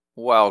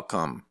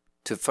Welcome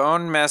to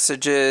Phone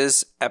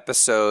Messages,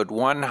 episode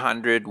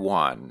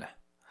 101.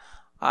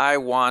 I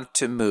want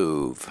to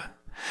move.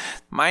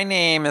 My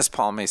name is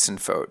Paul Mason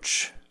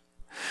Foch.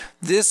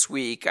 This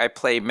week I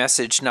play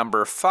message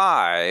number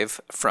 5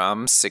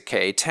 from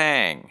Sikay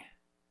Tang.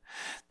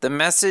 The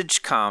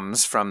message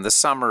comes from the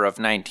summer of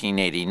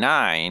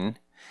 1989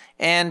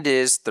 and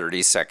is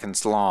 30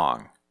 seconds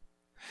long.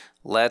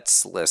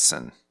 Let's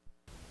listen.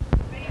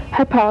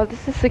 Hi Paul,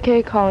 this is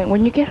Sikay calling.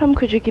 When you get home,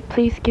 could you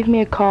please give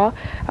me a call?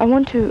 I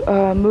want to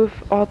move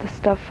all the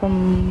stuff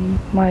from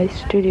my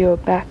studio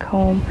back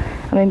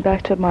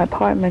to my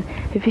apartment.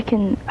 If you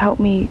can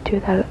help me do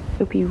that, it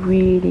would be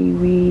really,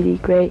 really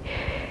great.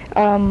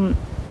 I'm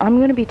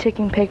going to be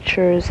taking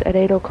pictures at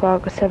 8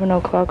 o'clock or 7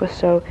 o'clock or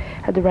so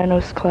at the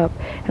Reynolds Club.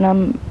 And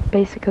I'm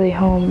basically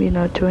home,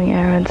 doing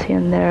errands here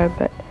and there,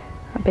 but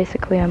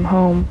basically I'm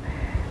home.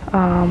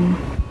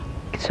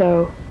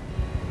 So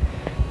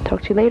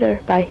talk to you later.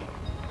 Bye.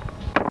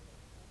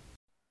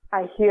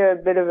 I hear a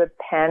bit of a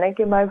panic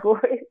in my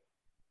voice.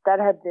 That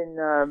had been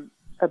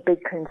a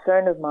big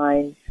concern of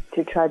mine,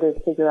 to try to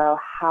figure out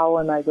how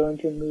am I going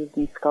to move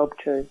these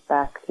sculptures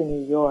back to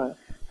New York.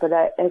 But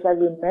as I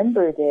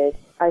remembered it,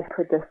 I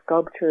put the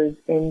sculptures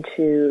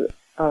into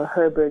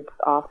Herbert's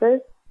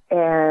office.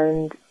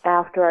 And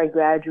after I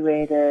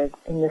graduated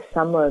in the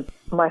summer,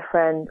 my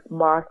friend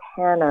Mark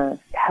Hanna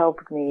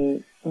helped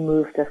me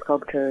move the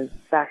sculptures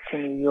back to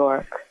New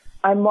York.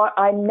 I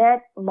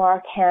met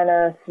Mark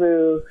Hanna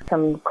through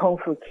some Kung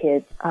Fu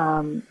kids,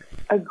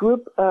 a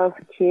group of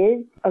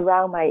kids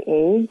around my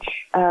age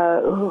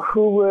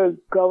who were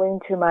going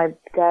to my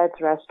dad's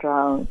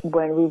restaurant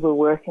when we were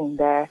working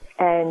there,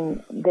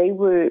 and they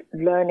were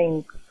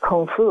learning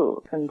Kung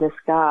Fu from this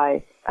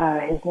guy.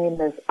 His name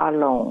is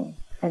Along,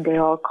 and they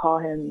all call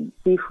him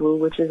Sifu,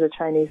 which is a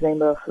Chinese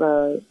name of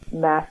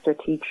master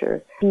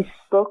teacher. He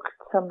spoke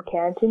some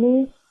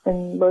Cantonese,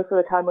 and most of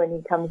the time when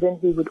he comes in,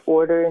 he would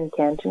order in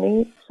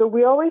Cantonese. So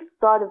we always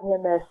thought of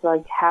him as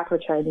like half a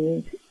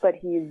Chinese, but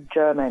he's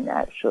German,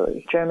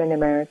 actually,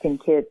 German-American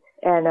kid.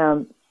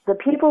 And the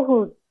people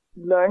who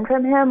learn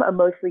from him are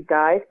mostly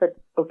guys, but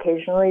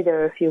occasionally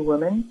there are a few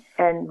women.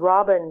 And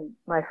Robin,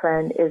 my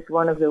friend, is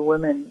one of the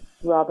women,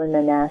 Robin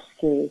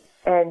Manaski.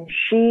 And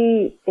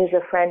she is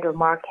a friend of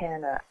Mark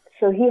Hanna.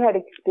 So he had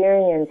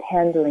experience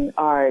handling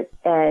art,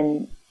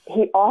 and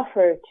he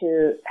offered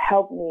to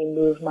help me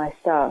move my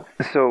stuff.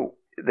 So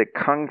the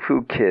Kung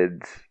Fu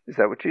kids, is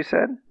that what you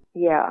said?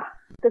 Yeah.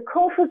 The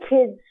Kung Fu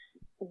kids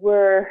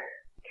were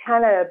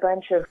kind of a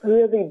bunch of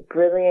really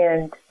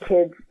brilliant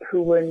kids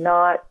who were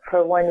not,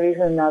 for one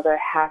reason or another,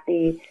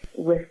 happy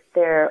with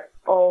their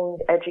own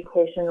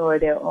education or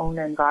their own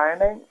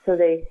environment. So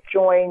they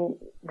joined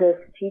this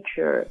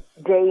teacher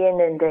day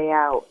in and day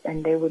out,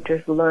 and they would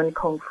just learn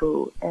Kung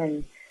Fu.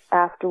 And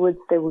afterwards,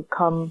 they would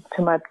come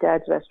to my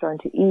dad's restaurant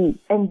to eat.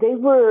 And they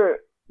were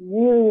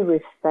really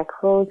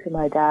respectful to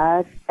my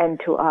dad and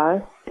to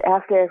us.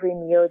 After every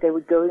meal, they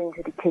would go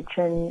into the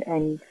kitchen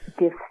and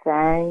give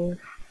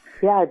thanks.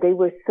 Yeah, they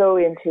were so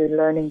into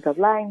learning the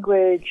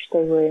language.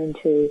 They were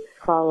into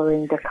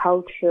following the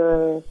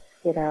culture,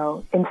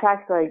 In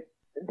fact,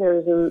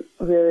 there's a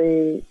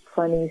really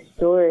funny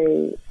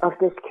story of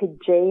this kid,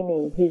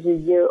 Jamie. He's a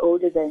year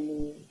older than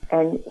me,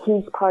 and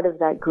he's part of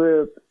that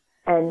group.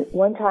 And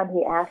one time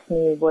he asked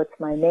me, what's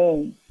my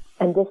name?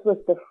 And this was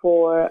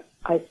before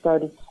I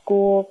started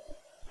school.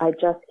 I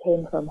just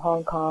came from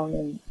Hong Kong,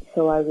 and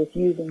so I was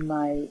using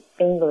my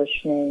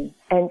English name.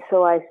 And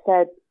so I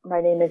said, my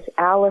name is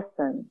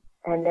Allison.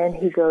 And then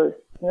he goes,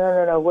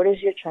 no, what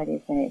is your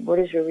Chinese name? What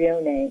is your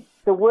real name?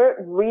 The word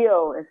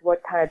real is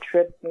what kind of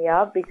tripped me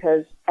up,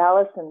 because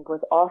Allison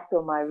was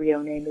also my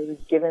real name. It was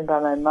given by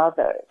my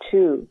mother,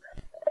 too.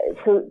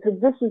 So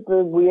this is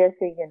the weird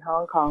thing in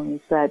Hong Kong,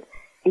 is that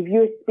if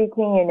you're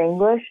speaking in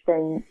English,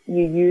 then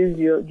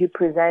you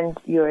present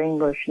your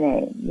English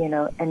name,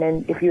 and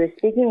then if you're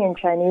speaking in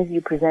Chinese, you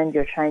present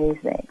your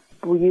Chinese name.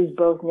 We use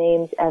both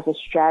names as a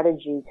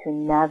strategy to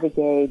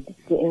navigate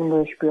the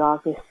English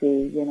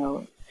bureaucracy,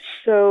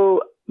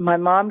 So my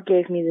mom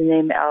gave me the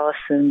name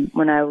Allison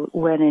when I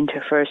went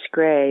into first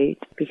grade,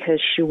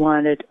 because she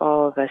wanted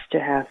all of us to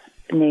have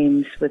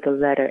names with the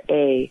letter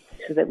A,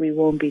 so that we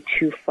won't be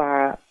too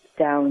far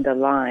down the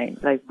line,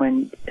 like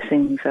when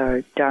things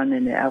are done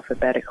in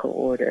alphabetical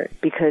order,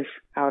 because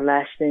our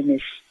last name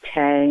is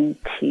Tang,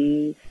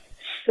 T.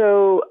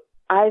 So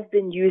I've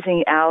been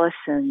using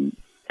Allison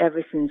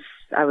ever since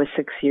I was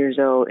 6 years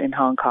old in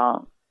Hong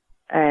Kong.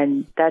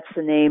 And that's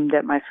the name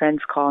that my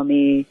friends call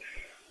me.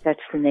 That's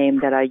the name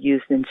that I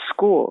used in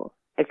school,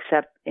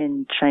 except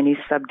in Chinese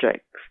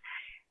subjects.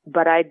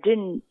 But I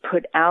didn't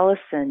put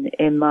Allison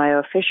in my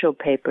official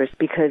papers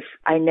because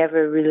I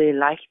never really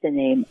liked the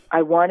name.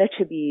 I wanted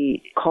to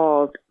be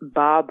called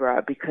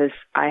Barbara because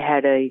I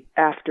had a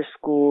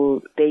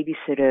after-school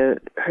babysitter.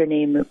 Her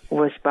name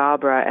was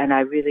Barbara, and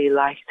I really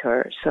liked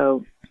her.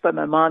 But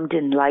my mom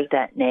didn't like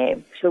that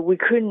name. So we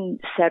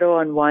couldn't settle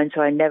on one, so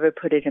I never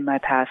put it in my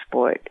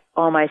passport.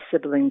 All my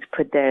siblings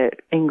put their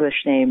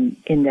English name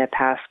in their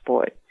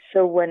passport.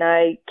 So when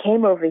I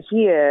came over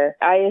here,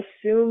 I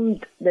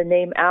assumed the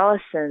name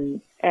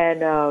Allison,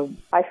 and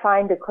I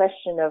find the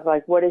question of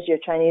like, what is your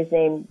Chinese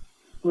name,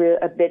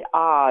 a bit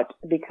odd,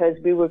 because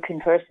we were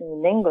conversing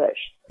in English.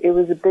 It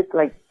was a bit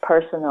like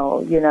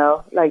personal,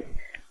 like,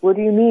 what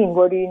do you mean?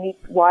 What do you need?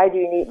 Why do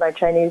you need my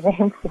Chinese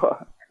name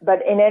for?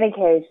 But in any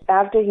case,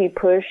 after he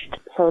pushed,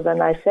 so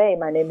then I say,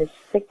 my name is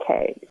CK.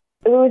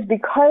 It was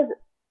because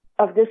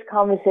of this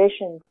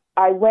conversation,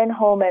 I went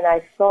home and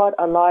I thought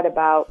a lot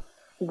about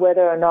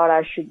whether or not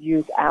I should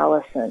use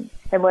Allison.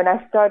 And when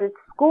I started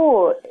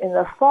school in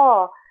the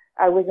fall,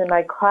 I was in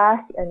my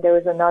class and there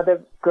was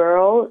another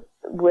girl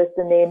with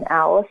the name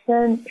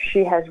Allison.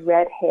 She has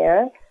red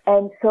hair.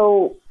 And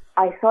so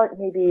I thought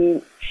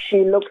maybe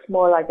she looks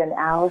more like an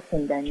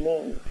Allison than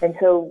me. And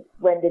so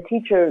when the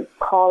teacher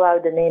called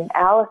out the name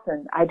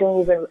Allison, I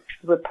don't even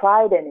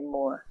reply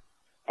anymore.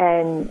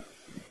 And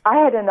I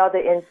had another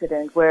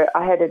incident where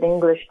I had an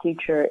English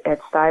teacher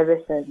at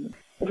Stuyvesant.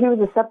 He was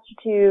a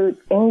substitute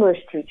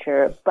English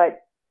teacher,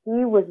 but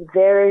he was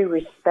very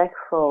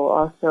respectful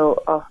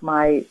also of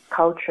my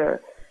culture.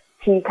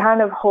 He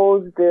kind of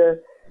holds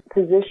the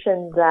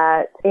position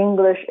that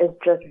English is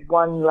just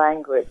one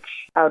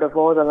language out of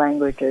all the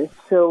languages.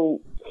 So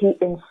he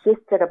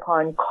insisted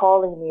upon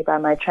calling me by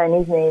my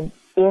Chinese name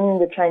in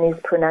the Chinese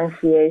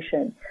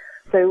pronunciation.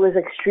 So it was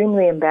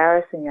extremely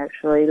embarrassing,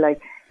 actually.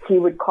 Like, he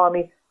would call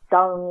me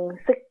Dang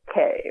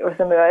Sikke or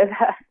something like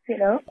that,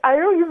 I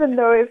don't even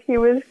know if he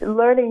was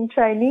learning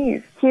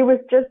Chinese. He was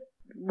just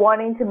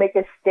wanting to make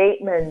a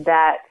statement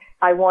that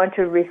I want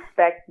to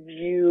respect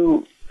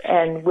you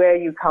and where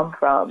you come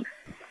from.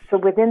 So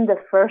within the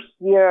first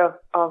year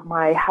of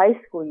my high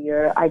school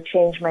year, I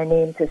changed my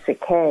name to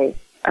Sikke.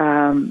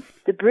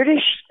 The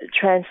British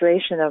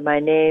translation of my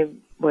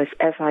name was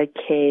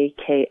Fikki.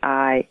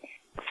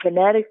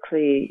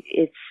 Phonetically,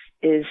 it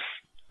is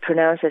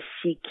pronounced as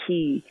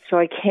Siki. So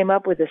I came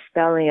up with a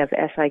spelling of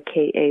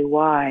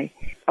Fikay,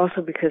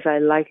 also because I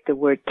liked the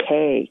word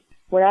K.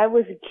 When I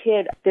was a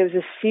kid, there was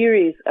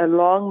a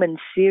Longman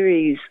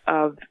series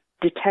of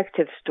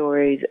detective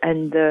stories,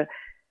 and the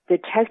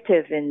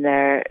detective in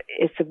there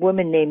is a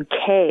woman named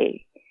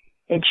Kay,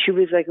 and she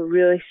was like a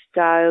really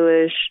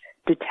stylish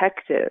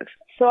detective.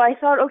 So I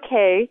thought,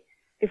 okay,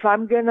 if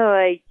I'm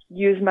gonna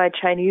use my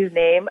Chinese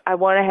name, I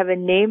want to have a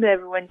name that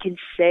everyone can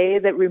say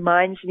that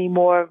reminds me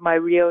more of my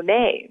real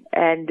name.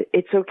 And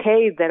it's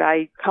okay that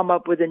I come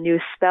up with a new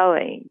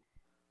spelling.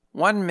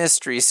 One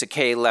mystery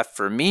CK left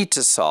for me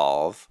to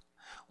solve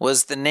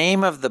was the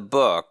name of the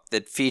book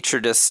that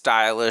featured a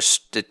stylish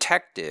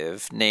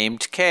detective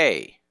named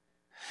Kay.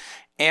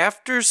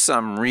 After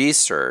some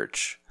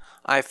research,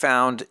 I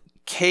found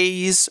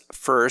Kay's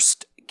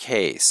First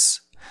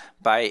Case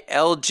by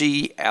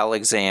L.G.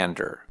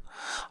 Alexander,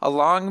 a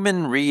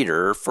Longman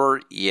reader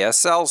for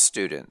ESL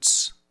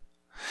students.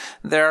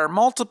 There are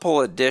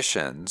multiple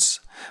editions,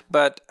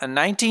 but a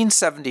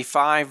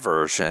 1975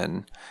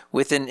 version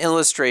with an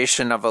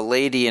illustration of a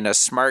lady in a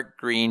smart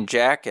green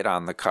jacket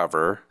on the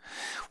cover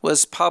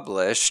was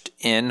published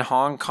in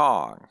Hong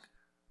Kong.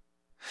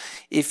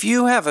 If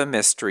you have a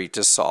mystery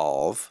to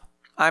solve,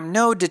 I'm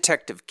no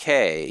Detective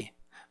K,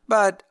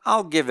 but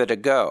I'll give it a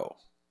go.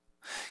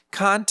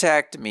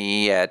 Contact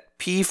me at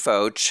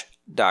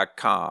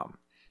pfoch.com.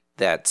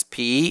 That's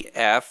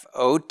pfotsch.com.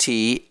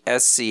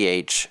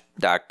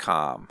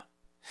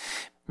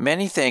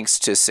 Many thanks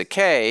to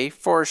CK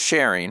for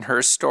sharing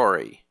her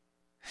story.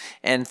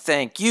 And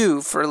thank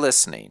you for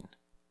listening.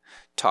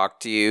 Talk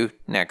to you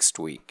next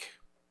week.